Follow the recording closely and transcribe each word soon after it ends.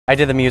I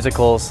did the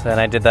musicals,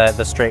 and I did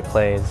the straight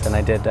plays, and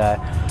I did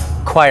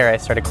choir. I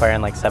started choir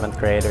in like 7th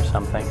grade or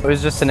something. It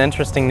was just an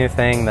interesting new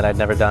thing that I'd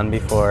never done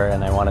before,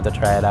 and I wanted to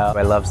try it out.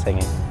 I love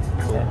singing.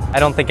 I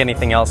don't think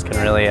anything else can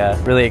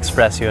really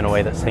express you in a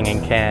way that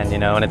singing can, you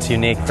know, and it's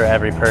unique for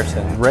every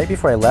person. Right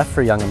before I left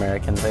for Young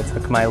Americans, I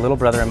took my little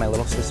brother and my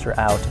little sister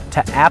out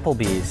to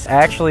Applebee's. It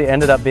actually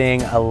ended up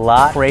being a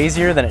lot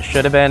crazier than it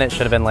should have been. It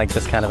should have been like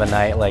just kind of a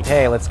night like,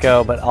 hey, let's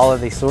go, but all of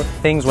these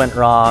things went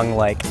wrong,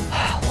 like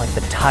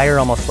the tire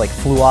almost like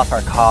flew off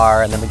our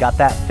car, and then we got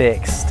that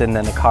fixed, and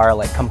then the car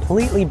like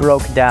completely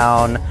broke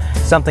down,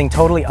 something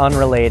totally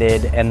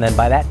unrelated, and then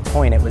by that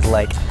point it was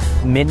like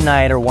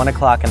midnight or 1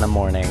 o'clock in the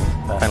morning.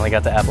 I finally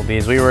got to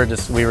Applebee's.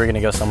 We were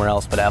gonna go somewhere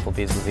else, but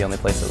Applebee's was the only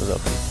place that was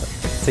open.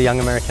 So Young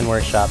American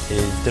Workshop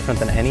is different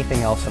than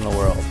anything else in the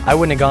world. I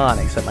wouldn't have gone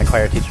except my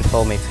choir teacher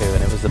told me to,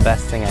 and it was the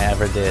best thing I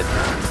ever did.